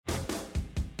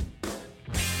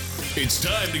It's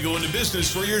time to go into business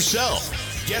for yourself.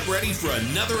 Get ready for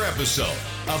another episode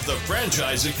of the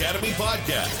Franchise Academy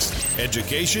podcast.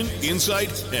 Education,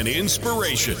 insight, and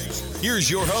inspiration.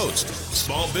 Here's your host,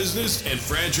 small business and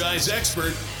franchise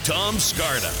expert, Tom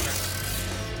Scarda.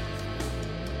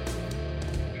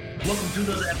 Welcome to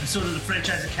another episode of the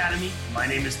Franchise Academy. My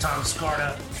name is Tom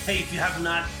Scarda. Hey, if you have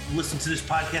not listened to this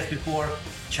podcast before,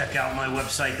 check out my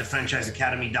website,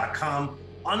 thefranchiseacademy.com.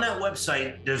 On that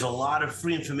website, there's a lot of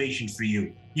free information for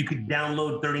you. You could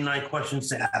download 39 questions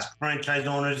to ask franchise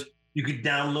owners. You could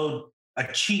download a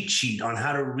cheat sheet on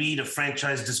how to read a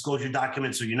franchise disclosure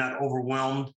document so you're not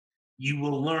overwhelmed. You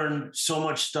will learn so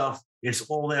much stuff. It's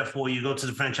all there for you. Go to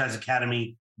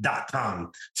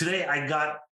thefranchiseacademy.com. Today, I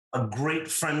got a great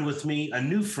friend with me, a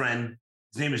new friend.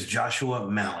 His name is Joshua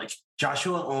Malik.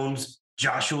 Joshua owns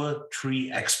Joshua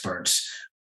Tree Experts.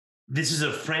 This is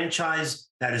a franchise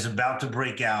that is about to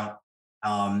break out,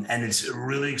 and it's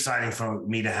really exciting for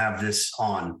me to have this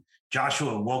on.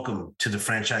 Joshua, welcome to the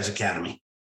Franchise Academy.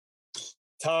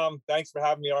 Tom, thanks for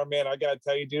having me on, man. I got to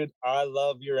tell you, dude, I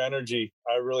love your energy.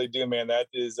 I really do, man.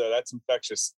 That's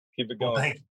infectious. Keep it going.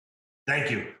 Well,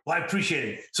 thank you. Well, I appreciate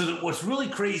it. So what's really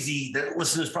crazy that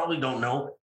listeners probably don't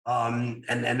know, and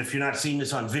if you're not seeing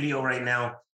this on video right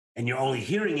now and you're only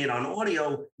hearing it on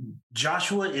audio,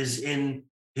 Joshua is in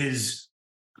his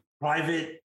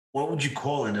private, what would you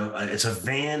call it? It's a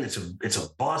van. It's a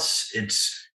bus.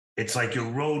 It's like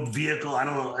your road vehicle. I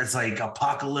don't know. It's like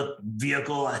apocalypse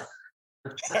vehicle.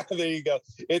 There you go.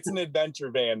 It's an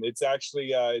adventure van. It's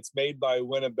actually it's made by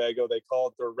Winnebago. They call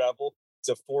it their Rebel. It's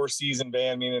a 4-season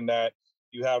van, meaning that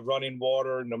you have running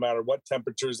water no matter what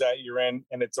temperatures that you're in,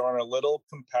 and it's on a little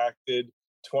compacted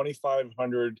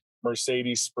 2,500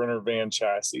 Mercedes Sprinter van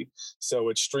chassis. So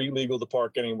it's street legal to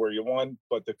park anywhere you want,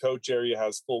 but the coach area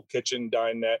has full kitchen,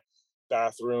 dinette,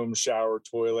 bathroom, shower,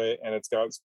 toilet, and it's got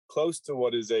close to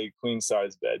what is a queen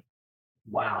size bed.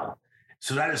 Wow.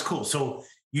 So that is cool. So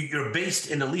you're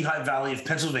based in the Lehigh Valley of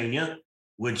Pennsylvania,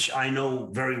 which I know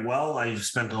very well. I've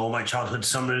spent all my childhood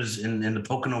summers in the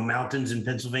Pocono Mountains in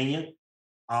Pennsylvania.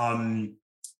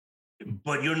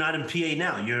 But you're not in PA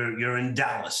now. You're in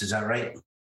Dallas. Is that right?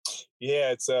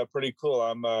 Yeah, it's pretty cool.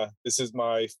 This is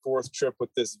my 4th trip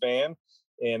with this van,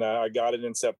 and I got it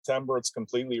in September. It's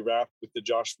completely wrapped with the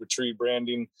Joshua Tree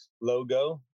branding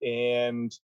logo,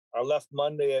 and I left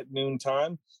Monday at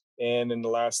noontime, and in the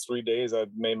last 3 days,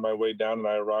 I've made my way down, and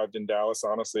I arrived in Dallas,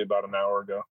 honestly, about an hour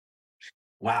ago.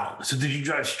 Wow. So did you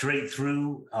drive straight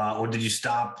through, or did you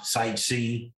stop,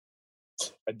 sightsee?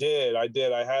 I did. I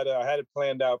had it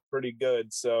planned out pretty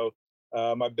good. So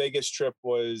my biggest trip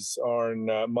was on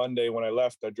Monday when I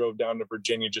left. I drove down to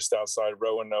Virginia just outside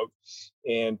Roanoke.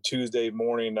 And Tuesday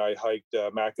morning, I hiked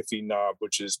McAfee Knob,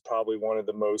 which is probably one of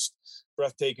the most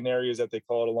breathtaking areas that they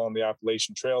call it along the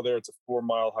Appalachian Trail there. It's a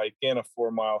 4-mile hike in, a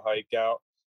 4-mile hike out.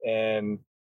 And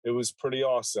it was pretty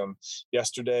awesome.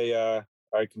 Yesterday,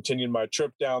 I continued my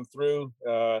trip down through,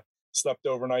 slept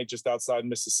overnight just outside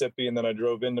Mississippi, and then I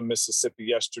drove into Mississippi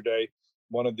yesterday.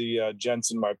 One of the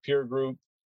gents in my peer group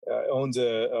owns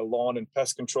a lawn and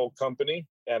pest control company,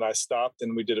 and I stopped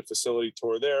and we did a facility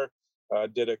tour there,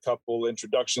 did a couple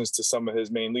introductions to some of his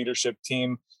main leadership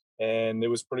team, and it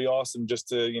was pretty awesome just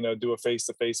to do a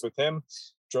face-to-face with him.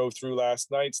 Drove through last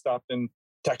night, stopped in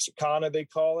Texarkana, they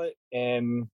call it,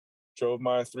 and drove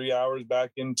my 3 hours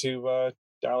back into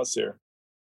Dallas here.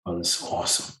 Oh, that's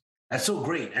awesome. That's so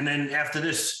great. And then after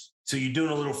this, so you're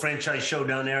doing a little franchise show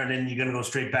down there, and then you're going to go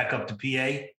straight back up to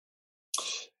PA?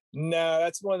 No,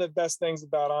 that's one of the best things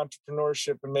about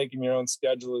entrepreneurship and making your own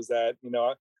schedule is that,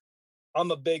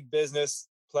 I'm a big business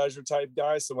pleasure type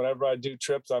guy. So whenever I do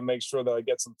trips, I make sure that I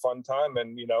get some fun time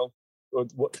and,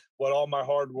 what all my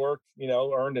hard work,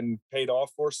 earned and paid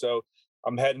off for. So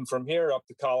I'm heading from here up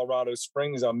to Colorado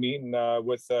Springs. I'm meeting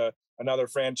with another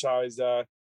franchise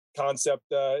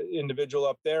concept individual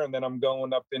up there, and then I'm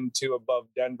going up into above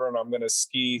Denver, and I'm going to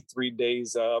ski 3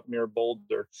 days up near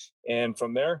Boulder, and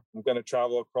from there I'm going to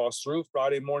travel across through.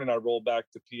 Friday morning I roll back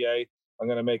to PA. I'm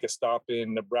going to make a stop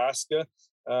in Nebraska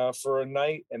for a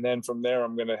night, and then from there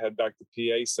I'm going to head back to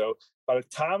PA. So by the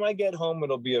time I get home,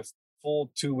 it'll be a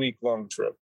full 2-week long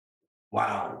trip.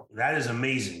 Wow, that is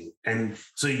amazing. And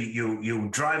so you're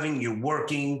driving, you're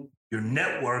working, you're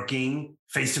networking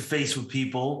face to face with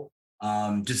people.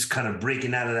 Just kind of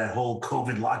breaking out of that whole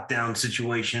COVID lockdown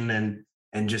situation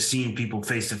and just seeing people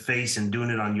face to face and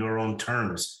doing it on your own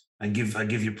terms. I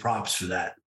give you props for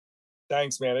that.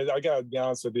 Thanks, man. I gotta be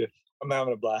honest with you. I'm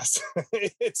having a blast.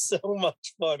 It's so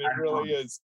much fun. It really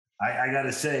is. I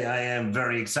gotta say, I am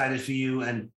very excited for you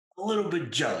and a little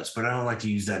bit jealous, but I don't like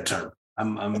to use that term.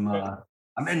 I'm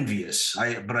I'm envious.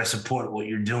 But I support what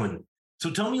you're doing. So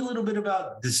tell me a little bit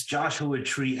about this Joshua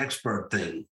Tree expert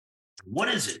thing. What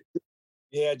is it?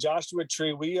 Yeah, Joshua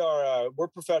Tree. We're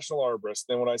professional arborists,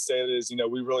 and when I say it is,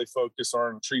 we really focus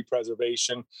on tree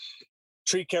preservation.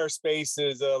 Tree care space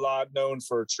is a lot known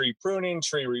for tree pruning,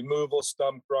 tree removal,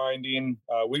 stump grinding.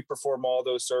 We perform all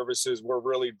those services. We're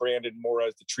really branded more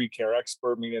as the tree care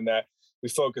expert, meaning that we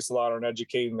focus a lot on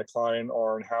educating the client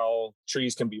on how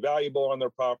trees can be valuable on their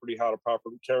property, how to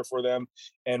properly care for them.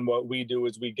 And what we do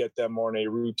is we get them on a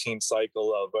routine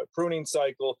cycle of a pruning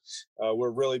cycle.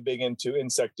 We're really big into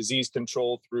insect disease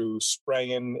control through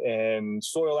spraying and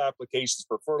soil applications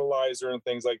for fertilizer and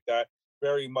things like that.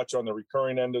 Very much on the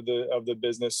recurring end of the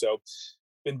business. So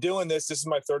been doing this. This is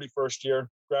my 31st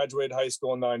year. Graduated high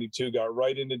school in 92, got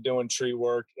right into doing tree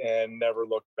work and never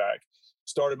looked back.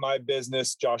 Started my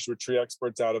business, Joshua Tree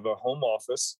Experts, out of a home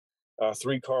office,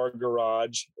 3-car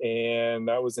garage, and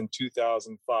that was in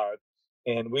 2005.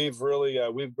 And we've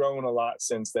grown a lot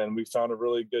since then. We found a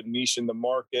really good niche in the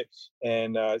market,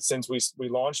 and since we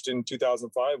launched in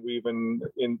 2005, we've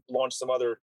launched some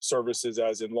other services,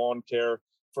 as in lawn care,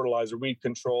 fertilizer, weed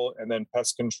control, and then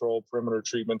pest control, perimeter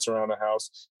treatments around the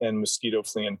house, and mosquito,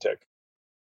 flea, and tick.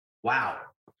 Wow.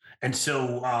 And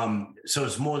so, so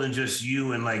it's more than just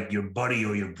you and like your buddy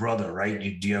or your brother, right?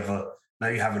 Do you have now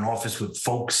you have an office with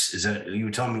folks? Is that, you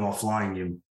were telling me offline,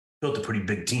 you built a pretty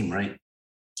big team, right?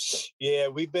 Yeah,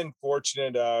 we've been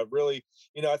fortunate. Really,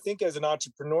 I think as an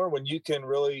entrepreneur, when you can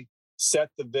really set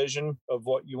the vision of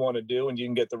what you want to do, and you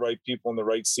can get the right people in the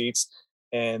right seats,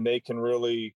 and they can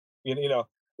really,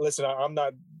 listen, I'm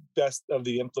not best of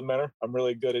the implementer. I'm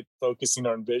really good at focusing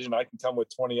on vision. I can come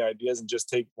with 20 ideas and just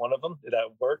take one of them that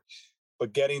work.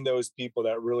 But getting those people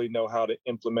that really know how to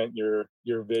implement your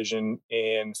vision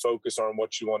and focus on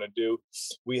what you want to do.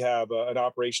 We have an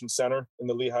operations center in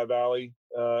the Lehigh Valley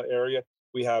area.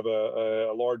 We have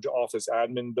a large office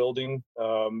admin building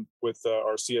with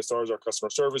our CSRs, our customer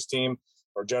service team,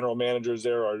 our general managers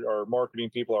there, our marketing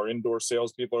people, our indoor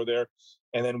sales people are there.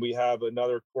 And then we have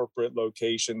another corporate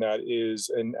location that is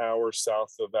an hour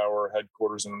south of our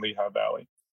headquarters in Lehigh Valley.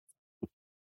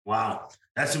 Wow,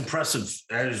 that's impressive.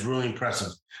 That is really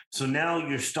impressive. So now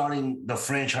you're starting the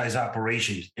franchise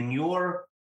operations. In your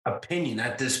opinion,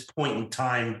 at this point in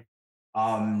time,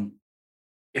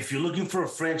 if you're looking for a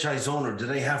franchise owner, do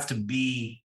they have to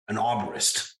be an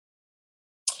arborist?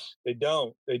 They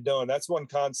don't. That's one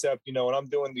concept. When I'm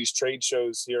doing these trade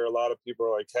shows here, a lot of people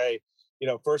are like, hey,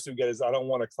 first we get is, I don't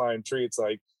want to climb tree. It's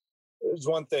like, there's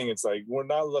one thing. It's like, we're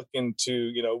not looking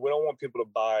to, we don't want people to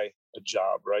buy a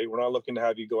job, right? We're not looking to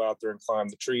have you go out there and climb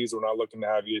the trees. We're not looking to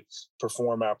have you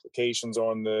perform applications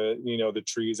on the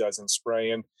trees, as in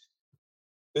spraying.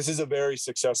 This is a very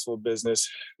successful business.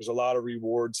 There's a lot of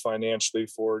rewards financially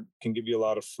for it, can give you a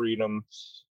lot of freedom.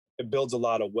 It builds a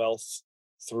lot of wealth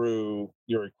through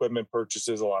your equipment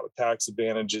purchases, a lot of tax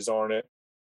advantages on it.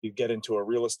 You get into a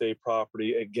real estate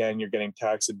property, again, you're getting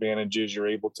tax advantages. You're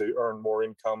able to earn more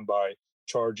income by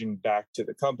charging back to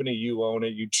the company. You own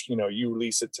it, you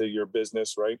lease it to your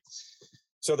business, right?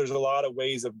 So there's a lot of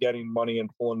ways of getting money and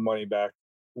pulling money back.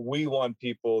 We want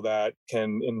people that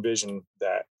can envision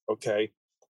that, okay?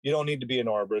 You don't need to be an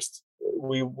arborist.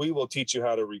 We will teach you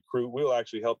how to recruit. We will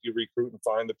actually help you recruit and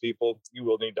find the people. You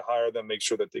will need to hire them, make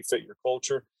sure that they fit your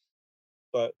culture.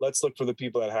 But let's look for the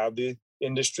people that have the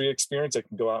industry experience, that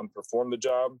can go out and perform the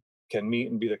job, can meet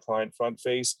and be the client front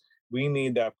face. We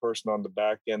need that person on the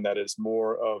back end that is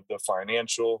more of the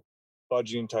financial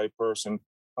budgeting type person,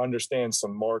 understands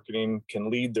some marketing,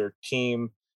 can lead their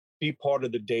team, be part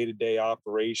of the day-to-day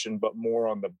operation, but more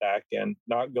on the back end,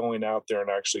 not going out there and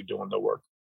actually doing the work.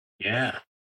 Yeah.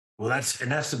 Well, that's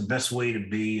the best way to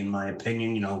be, in my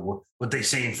opinion. What they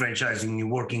say in franchising, you're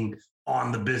working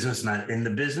on the business, not in the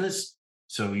business.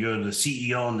 So you're the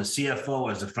CEO and the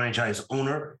CFO. As a franchise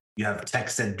owner, you have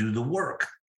techs that do the work.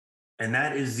 And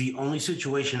that is the only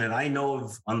situation that I know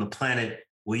of on the planet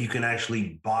where you can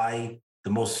actually buy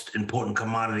the most important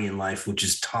commodity in life, which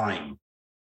is time,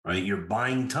 right? You're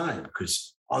buying time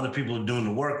because other people are doing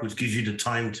the work, which gives you the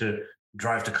time to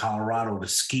drive to Colorado to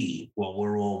ski while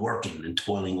we're all working and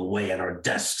toiling away at our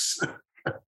desks.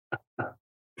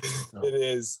 It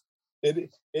is.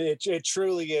 It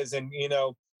truly is. And,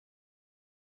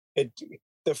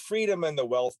 the freedom and the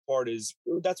wealth part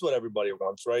that's what everybody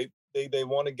wants, right? They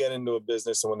want to get into a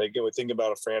business. And when they think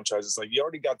about a franchise, it's like, you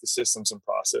already got the systems and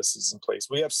processes in place.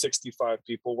 We have 65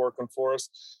 people working for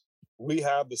us. We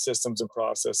have the systems and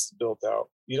processes built out.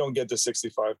 You don't get to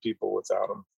 65 people without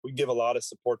them. We give a lot of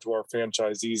support to our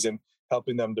franchisees in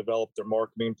helping them develop their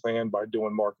marketing plan by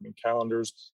doing marketing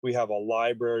calendars. We have a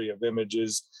library of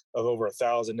images of over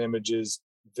 1,000 images,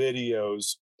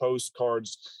 videos,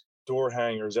 postcards, door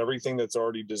hangers, everything that's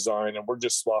already designed, and we're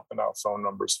just swapping out phone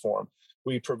numbers for them.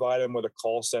 We provide them with a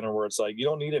call center where it's like, you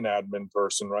don't need an admin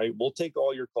person, right? We'll take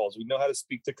all your calls. We know how to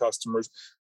speak to customers.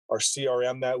 Our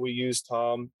CRM that we use,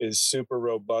 Tom, is super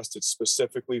robust. It's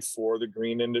specifically for the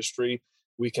green industry.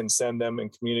 We can send them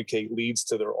and communicate leads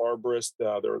to their arborist,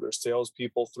 their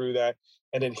salespeople through that.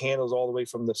 And it handles all the way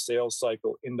from the sales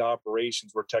cycle into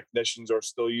operations, where technicians are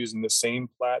still using the same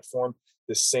platform,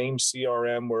 the same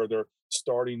CRM, where they're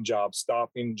starting jobs,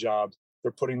 stopping jobs,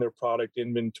 they're putting their product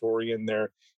inventory in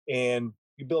there. And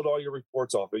you build all your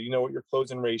reports off it. You know what your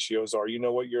closing ratios are. You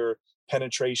know what your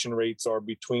penetration rates are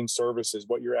between services,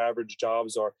 what your average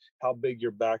jobs are, how big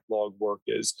your backlog work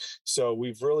is. So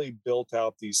we've really built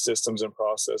out these systems and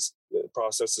processes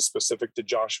specific to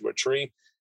Joshua Tree,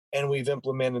 and we've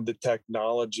implemented the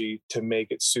technology to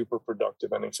make it super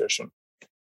productive and efficient.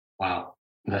 Wow,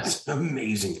 that's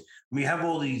amazing. We have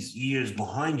all these years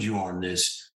behind you on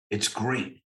this. It's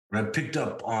great. I picked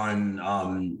up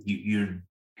on you're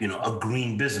a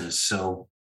green business. So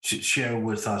share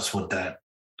with us what that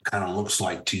kind of looks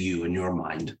like to you in your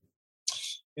mind.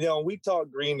 We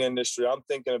talk green industry. I'm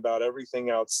thinking about everything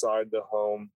outside the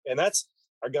home. And that's,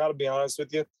 I got to be honest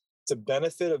with you, it's a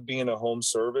benefit of being a home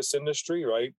service industry,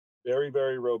 right? Very,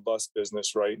 very robust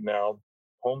business right now.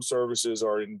 Home services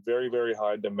are in very, very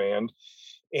high demand.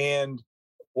 And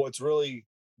what's really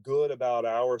good about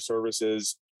our service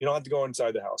is you don't have to go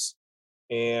inside the house.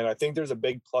 And I think there's a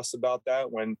big plus about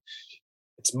that when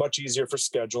it's much easier for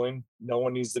scheduling. No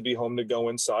one needs to be home to go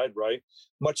inside, right?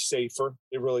 Much safer.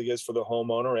 It really is for the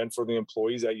homeowner and for the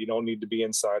employees that you don't need to be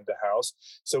inside the house.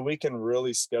 So we can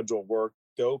really schedule work,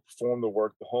 go perform the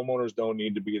work. The homeowners don't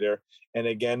need to be there. And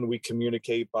again, we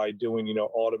communicate by doing,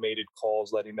 automated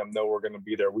calls, letting them know we're going to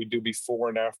be there. We do before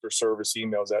and after service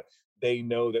emails that they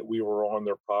know that we were on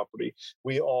their property.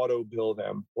 We auto bill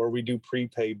them, or we do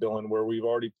prepay billing where we've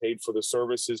already paid for the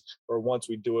services, or once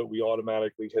we do it, we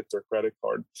automatically hit their credit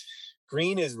card.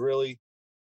 Green is really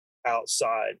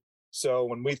outside. So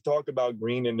when we talk about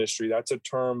green industry, that's a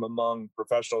term among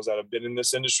professionals that have been in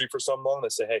this industry for so long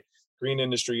that say, hey, green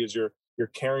industry is you're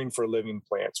caring for living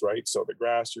plants, right? So the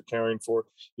grass you're caring for,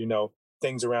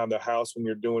 things around the house when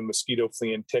you're doing mosquito,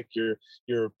 flea, and tick,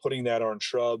 you're putting that on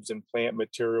shrubs and plant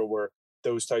material where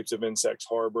those types of insects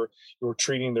harbor. You're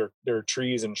treating their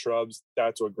trees and shrubs.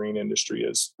 That's what green industry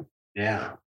is.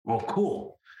 Yeah. Well,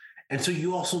 cool. And so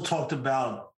you also talked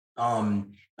about,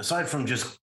 aside from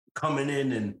just coming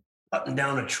in and cutting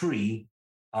down a tree,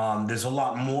 there's a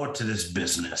lot more to this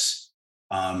business.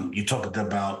 You talked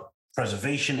about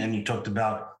preservation, and you talked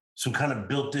about some kind of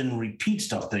built-in repeat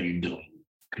stuff that you're doing.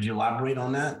 Could you elaborate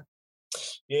on that?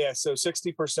 Yeah, so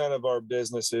 60% of our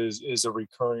business is a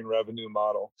recurring revenue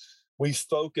model. We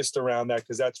focused around that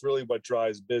because that's really what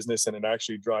drives business, and it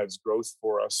actually drives growth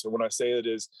for us. So when I say it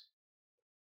is,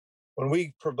 when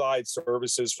we provide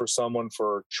services for someone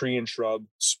for tree and shrub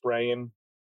spraying,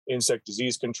 insect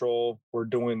disease control, we're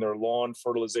doing their lawn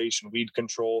fertilization, weed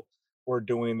control, we're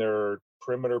doing their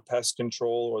perimeter pest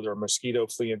control or their mosquito,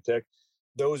 flea, and tick.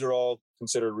 Those are all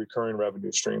considered recurring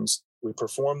revenue streams. We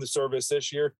perform the service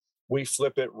this year, we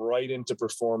flip it right into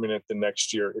performing it the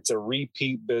next year. It's a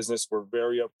repeat business. We're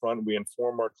very upfront. We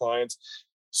inform our clients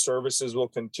services will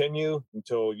continue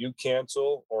until you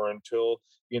cancel or until,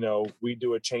 we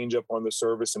do a change up on the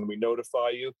service and we notify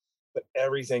you. But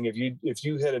everything, if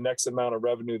you hit an X amount of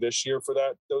revenue this year for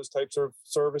those types of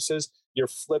services, you're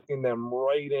flipping them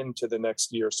right into the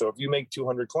next year. So if you make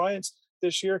 200 clients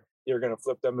this year, you're going to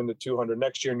flip them into 200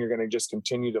 next year, and you're going to just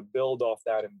continue to build off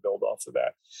that and build off of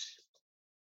that.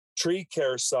 Tree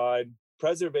care side,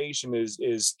 preservation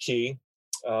is key.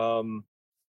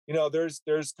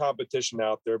 There's competition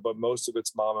out there, but most of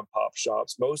it's mom and pop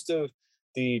shops. Most of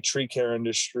the tree care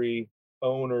industry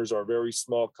owners are very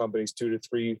small companies, 2 to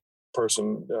 3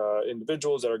 person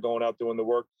individuals that are going out doing the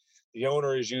work. The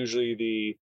owner is usually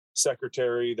the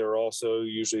secretary. They're also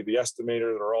usually the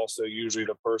estimator. They're also usually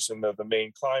the person, the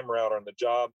main climber out on the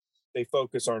job. They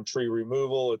focus on tree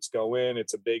removal. It's go in,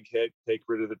 it's a big hit, take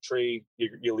rid of the tree,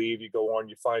 you leave, you go on,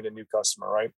 you find a new customer,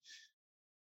 right?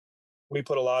 We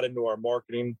put a lot into our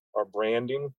marketing, our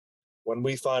branding. When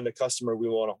we find a customer, we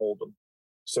want to hold them.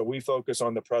 So we focus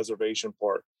on the preservation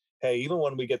part. Hey, even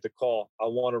when we get the call, I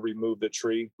want to remove the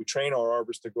tree. We train our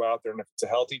arborists to go out there, and if it's a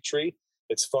healthy tree,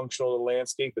 it's functional to the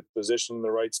landscape, it's positioned in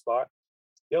the right spot.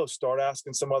 Start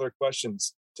asking some other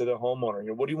questions to the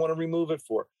homeowner. What do you want to remove it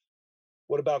for?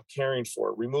 What about caring for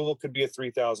it? Removal could be a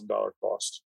 $3,000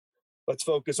 cost. let's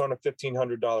focus on a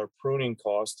 $1,500 pruning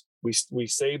cost. We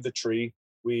save the tree,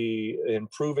 we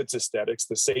improve its aesthetics,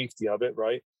 the safety of it,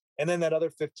 right? And then that other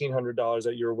 $1,500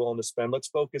 that you're willing to spend, let's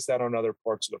focus that on other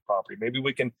parts of the property. Maybe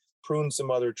we can prune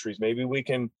some other trees. Maybe we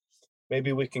can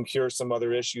cure some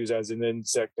other issues as an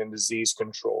insect and disease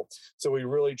control. So we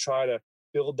really try to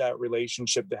build that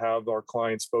relationship to have our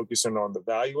clients focusing on the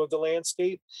value of the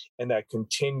landscape and that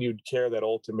continued care that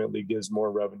ultimately gives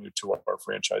more revenue to our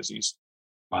franchisees.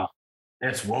 Wow.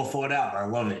 That's well thought out. I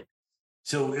love it.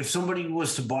 So if somebody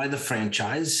was to buy the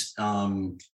franchise,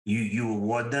 you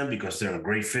award them because they're a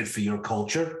great fit for your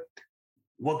culture.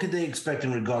 What could they expect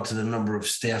in regard to the number of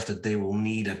staff that they will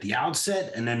need at the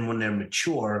outset, and then when they're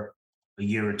mature, a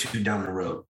year or two down the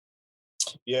road?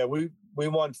 Yeah, we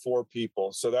want 4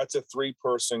 people, so that's a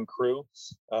 3-person crew.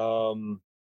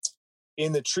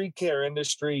 In the tree care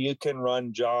industry, you can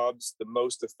run jobs. The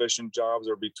most efficient jobs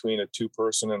are between a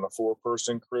 2-person and a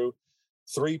 4-person crew.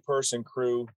 3-person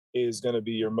crew is going to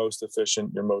be your most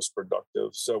efficient, your most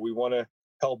productive. So we want to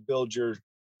help build your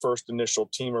first initial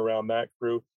team around that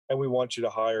crew. And we want you to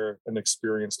hire an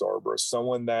experienced arborist,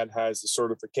 someone that has the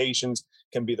certifications,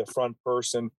 can be the front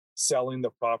person selling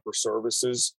the proper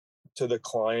services to the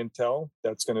clientele.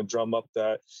 That's going to drum up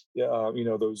that,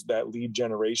 that lead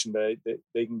generation that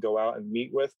they can go out and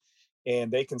meet with,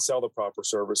 and they can sell the proper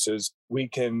services. We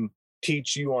can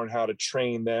teach you on how to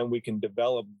train them. We can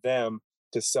develop them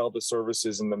to sell the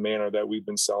services in the manner that we've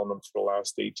been selling them for the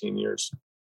last 18 years.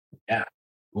 Yeah.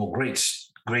 Well, great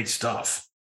stuff.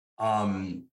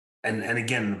 And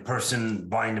again, the person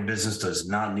buying the business does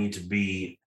not need to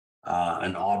be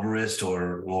an arborist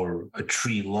or a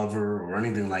tree lover or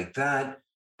anything like that,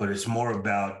 but it's more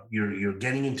about you're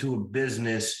getting into a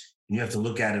business and you have to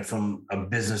look at it from a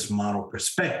business model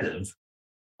perspective,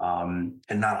 and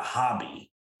not a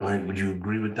hobby. Right? Would you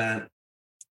agree with that?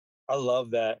 I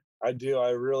love that. I do. I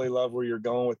really love where you're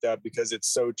going with that because it's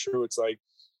so true. It's like,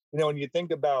 when you think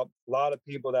about a lot of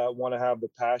people that want to have the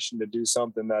passion to do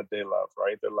something that they love,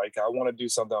 right? They're like, I want to do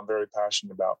something I'm very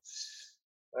passionate about.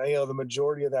 The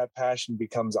majority of that passion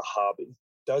becomes a hobby.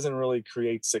 It doesn't really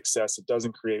create success. It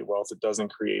doesn't create wealth. It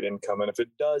doesn't create income. And if it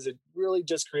does, it really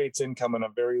just creates income and a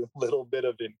very little bit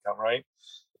of income, right?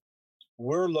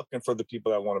 We're looking for the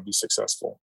people that want to be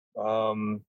successful.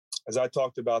 As I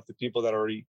talked about, the people that are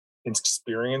already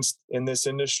experienced in this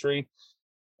industry,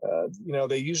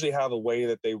 they usually have a way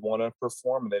that they want to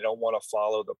perform and they don't want to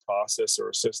follow the process or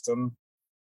a system.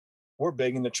 We're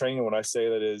big into training. When I say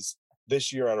that is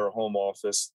this year at our home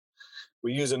office,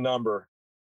 we use a number,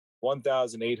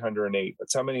 1,808.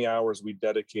 That's how many hours we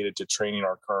dedicated to training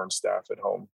our current staff at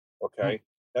home. Okay.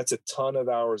 That's a ton of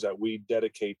hours that we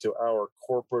dedicate to our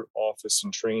corporate office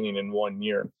and training in 1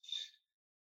 year.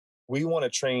 We want to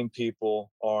train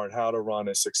people on how to run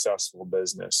a successful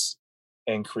business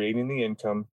and creating the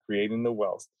income, creating the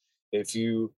wealth. If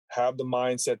you have the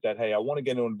mindset that, hey, I want to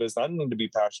get into a business, I don't need to be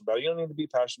passionate about it. You don't need to be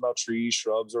passionate about trees,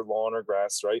 shrubs, or lawn or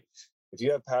grass, right? If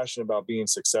you have passion about being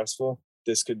successful,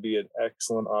 this could be an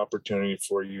excellent opportunity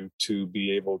for you to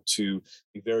be able to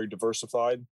be very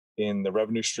diversified in the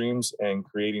revenue streams and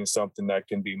creating something that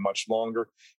can be much longer.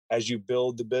 As you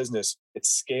build the business,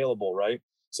 it's scalable, right?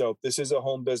 So if this is a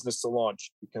home business to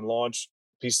launch, you can launch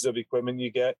pieces of equipment you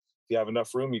get. If you have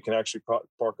enough room, you can actually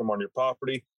park them on your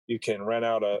property. You can rent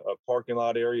out a parking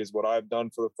lot area is what I've done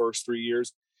for the first 3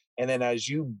 years. And then as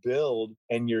you build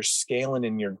and you're scaling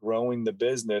and you're growing the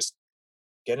business,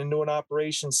 get into an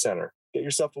operations center, get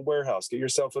yourself a warehouse, get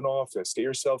yourself an office, get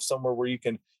yourself somewhere where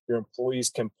your employees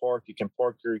can park, you can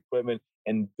park your equipment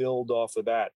and build off of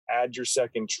that. Add your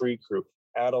second tree crew,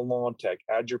 add a lawn tech,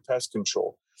 add your pest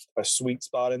control. A sweet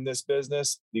spot in this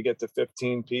business, you get to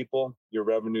 15 people, your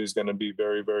revenue is going to be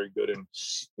very, very good. And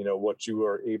what you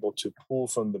are able to pull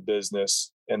from the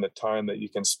business and the time that you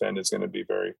can spend is going to be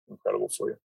very incredible for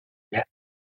you. Yeah,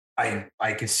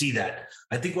 I can see that.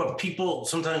 I think what people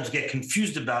sometimes get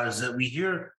confused about is that we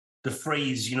hear the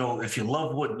phrase, if you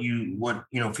love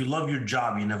if you love your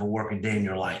job, you never work a day in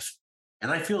your life. And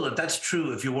I feel that that's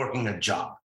true if you're working a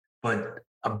job, but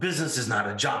a business is not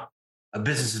a job. A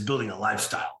business is building a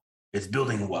lifestyle. It's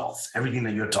building wealth, everything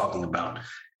that you're talking about.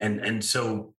 And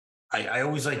so I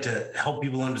always like to help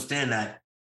people understand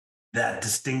that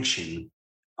distinction.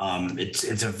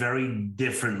 It's a very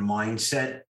different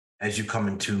mindset as you come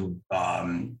into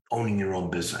owning your own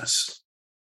business.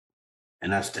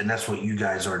 And that's what you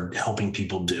guys are helping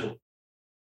people do.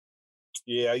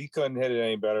 Yeah, you couldn't hit it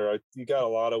any better. You got a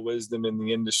lot of wisdom in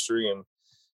the industry,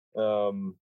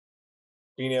 and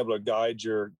being able to guide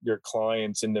your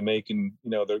clients into making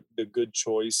the good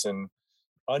choice and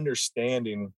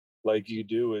understanding like you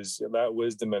do, is that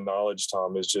wisdom and knowledge,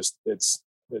 Tom, is just, it's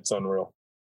unreal.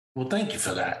 Well, thank you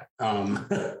for that.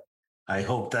 I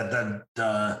hope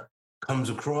that comes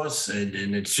across,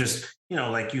 and it's just,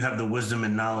 like you have the wisdom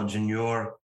and knowledge in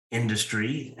your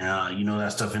industry, you know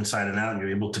that stuff inside and out, and you're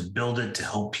able to build it to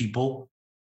help people,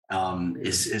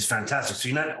 is fantastic. So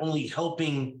you're not only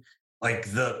helping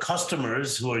like the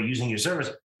customers who are using your service,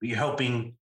 but you're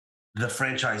helping the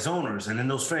franchise owners, and then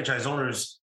those franchise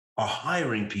owners are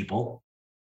hiring people,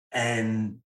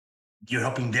 and you're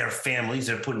helping their families.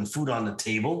 They're putting food on the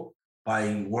table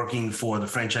by working for the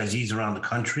franchisees around the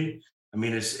country. I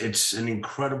mean, it's an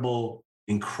incredible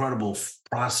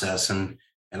process, and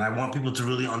I want people to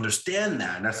really understand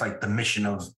that. And that's like the mission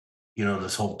of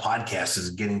this whole podcast,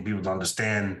 is getting people to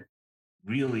understand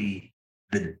really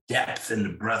the depth and the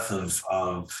breadth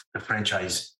of the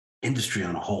franchise industry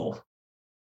on a whole.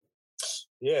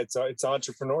 Yeah, it's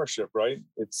entrepreneurship, right?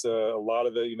 It's a lot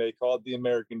of they call it the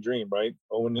American dream, right?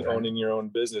 Owning your own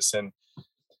business, and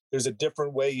there's a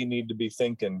different way you need to be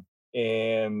thinking.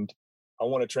 And I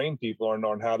want to train people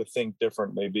on how to think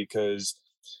differently, because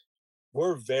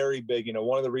we're very big.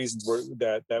 One of the reasons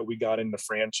that we got into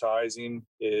franchising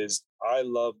is I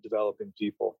love developing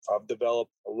people. I've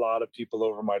developed a lot of people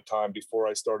over my time. Before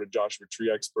I started Joshua Tree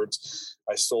Experts,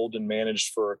 I sold and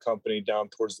managed for a company down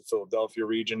towards the Philadelphia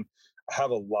region. I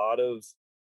have a lot of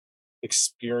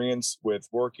experience with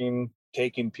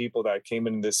taking people that came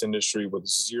into this industry with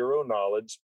zero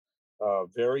knowledge,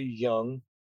 very young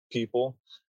people,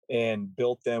 and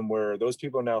built them where those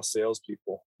people are now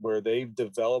salespeople, where they've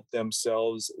developed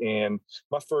themselves. And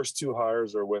my first 2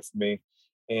 hires are with me.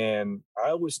 And I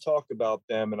always talk about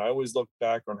them, and I always look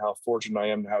back on how fortunate I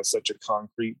am to have such a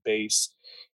concrete base.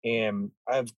 And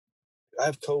I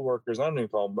have coworkers, I don't even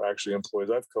call them actually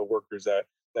employees. I have coworkers that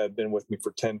have been with me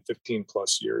for 10, 15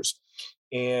 plus years,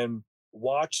 and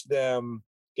watch them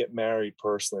get married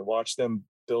personally, watch them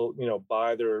build,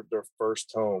 buy their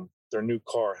first home, their new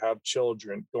car, have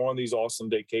children, go on these awesome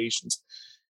vacations.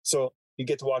 So you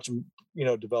get to watch them,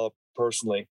 develop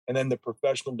personally. And then the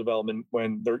professional development,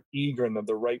 when they're eager and they're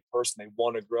the right person, they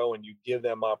want to grow, and you give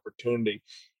them opportunity,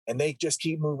 and they just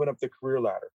keep moving up the career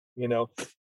ladder.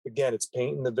 Again, it's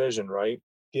painting the vision, right?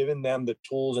 Giving them the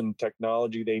tools and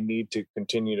technology they need to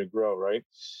continue to grow, right?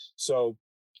 So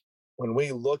when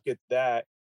we look at that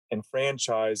and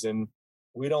franchising,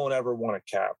 we don't ever want to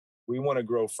cap. We want to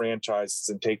grow franchises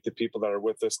and take the people that are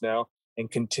with us now and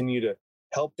continue to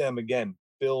help them, again,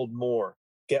 build more,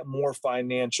 get more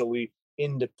financially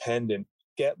independent,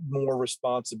 get more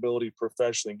responsibility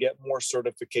professionally, get more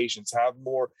certifications, have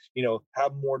more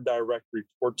direct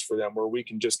reports for them, where we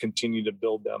can just continue to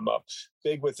build them up.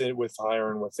 Big with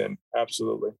hiring within.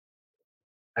 Absolutely.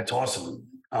 That's awesome.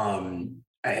 And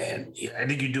I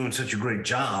think you're doing such a great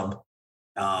job.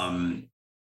 And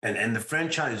the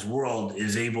franchise world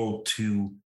is able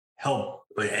to help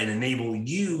and enable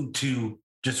you to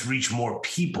just reach more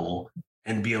people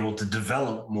and be able to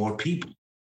develop more people.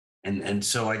 And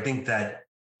so I think that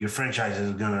your franchise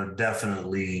is going to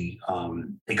definitely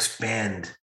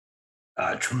expand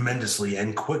tremendously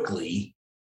and quickly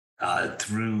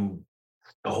through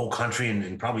the whole country,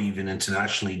 and probably even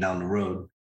internationally down the road.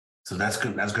 So that's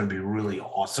going to be really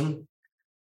awesome.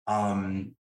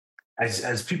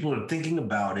 As people are thinking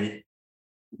about it,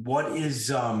 what is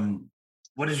your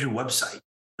website,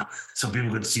 so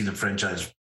people could see the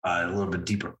franchise a little bit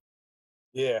deeper?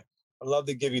 Yeah, I'd love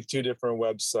to give you 2 different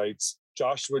websites.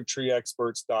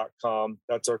 JoshuaTreeExperts.com.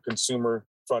 That's our consumer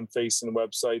front-facing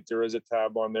website. There is a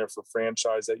tab on there for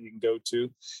franchise that you can go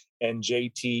to, and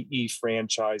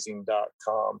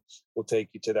JTEFranchising.com will take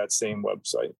you to that same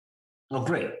website. Oh,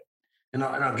 great. And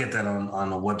I'll get that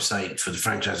on a website for the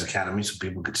Franchise Academy so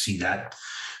people could see that.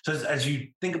 So as you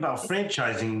think about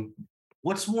franchising,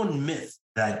 what's one myth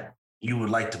that you would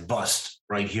like to bust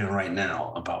right here and right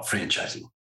now about franchising?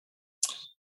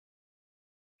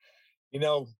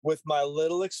 With my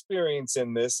little experience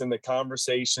in this, and the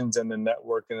conversations and the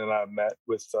networking that I've met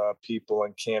with people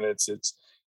and candidates, it's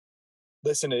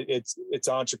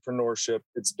entrepreneurship,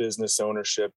 it's business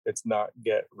ownership. It's not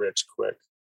get rich quick.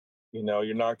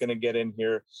 You're not going to get in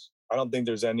here. I don't think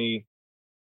there's any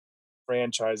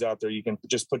franchise out there you can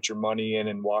just put your money in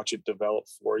and watch it develop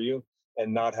for you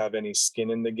and not have any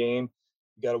skin in the game.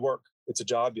 You got to work. It's a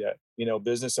job yet.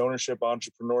 Business ownership,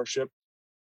 entrepreneurship,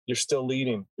 you're still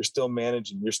leading, you're still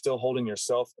managing, you're still holding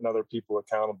yourself and other people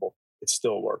accountable. It's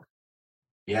still work.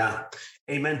 Yeah.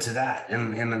 Amen to that.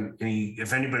 And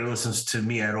if anybody listens to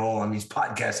me at all on these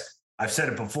podcasts, I've said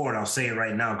it before and I'll say it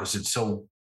right now because it's so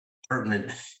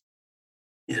pertinent.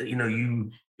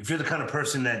 If if you're the kind of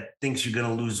person that thinks you're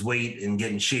going to lose weight and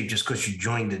get in shape just because you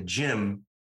joined a gym,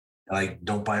 like,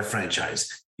 don't buy a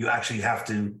franchise. You actually have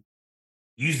to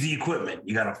use the equipment.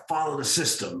 You got to follow the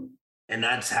system. And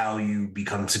that's how you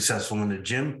become successful in the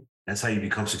gym. That's how you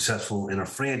become successful in a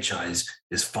franchise,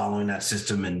 is following that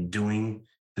system and doing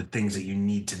the things that you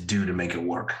need to do to make it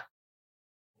work.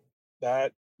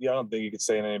 I don't think you could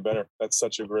say it any better. That's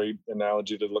such a great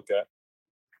analogy to look at.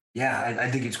 Yeah, I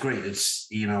think it's great. It's,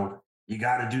 you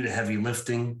got to do the heavy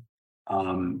lifting.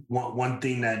 One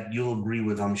thing that you'll agree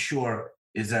with, I'm sure,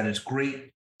 is that it's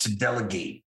great to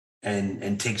delegate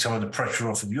and take some of the pressure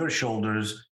off of your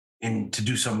shoulders and to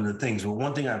do some of the things. But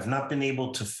one thing I've not been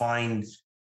able to find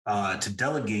to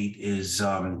delegate is,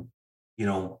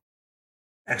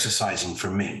 exercising for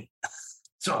me.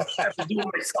 So I have to do it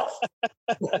myself.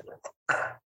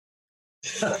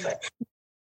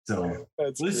 So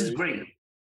this is great.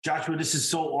 Joshua, this is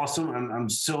so awesome. I'm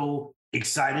so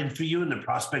excited for you and the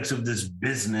prospects of this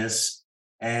business.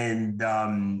 And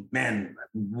man,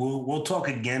 we'll talk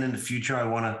again in the future. I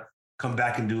want to come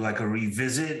back and do like a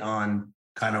revisit on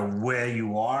kind of where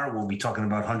you are. We'll be talking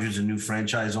about hundreds of new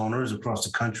franchise owners across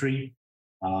the country.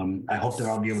 I hope that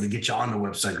I'll be able to get you on the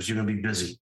website because you're going to be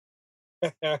busy.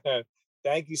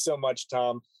 Thank you so much,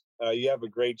 Tom. You have a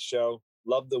great show.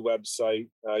 Love the website.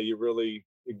 You really,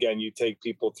 again, you take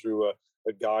people through a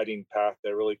guiding path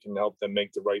that really can help them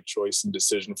make the right choice and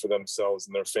decision for themselves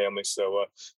and their family. So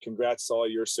congrats to all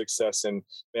your success. And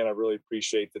man, I really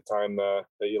appreciate the time that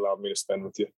you allowed me to spend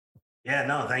with you. Yeah,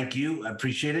 no, thank you. I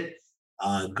appreciate it.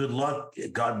 Good luck.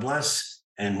 God bless.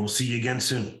 And we'll see you again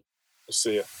soon. We'll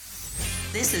see you.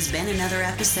 This has been another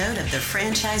episode of the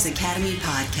Franchise Academy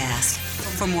Podcast.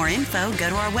 For more info, go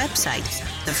to our website,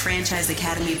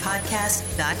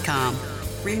 thefranchiseacademypodcast.com.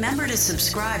 Remember to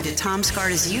subscribe to Tom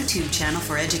Scarda's YouTube channel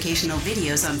for educational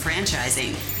videos on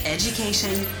franchising,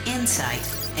 education, insight,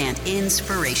 and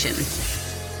inspiration.